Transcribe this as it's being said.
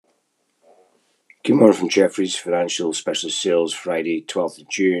Good morning from Jefferies Financial Specialist Sales, Friday, 12th of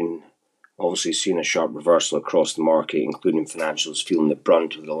June. Obviously seen a sharp reversal across the market, including financials feeling the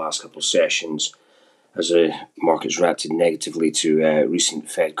brunt over the last couple of sessions as the market's reacted negatively to recent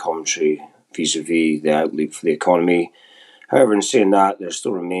Fed commentary vis-a-vis the outlook for the economy. However, in saying that, there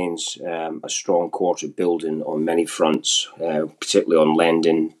still remains a strong quarter building on many fronts, particularly on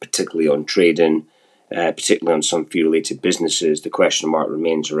lending, particularly on trading, particularly on some fee-related businesses. The question mark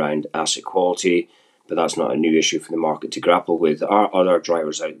remains around asset quality, but that's not a new issue for the market to grapple with. There are other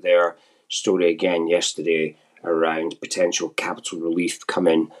drivers out there. Story again yesterday around potential capital relief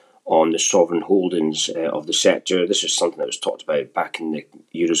coming on the sovereign holdings of the sector. This is something that was talked about back in the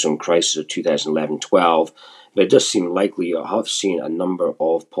Eurozone crisis of 2011-12, but it does seem likely you'll have seen a number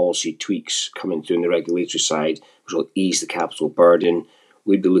of policy tweaks coming through on the regulatory side, which will ease the capital burden.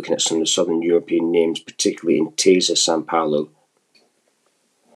 We'd be looking at some of the southern European names, particularly Intesa Sanpaolo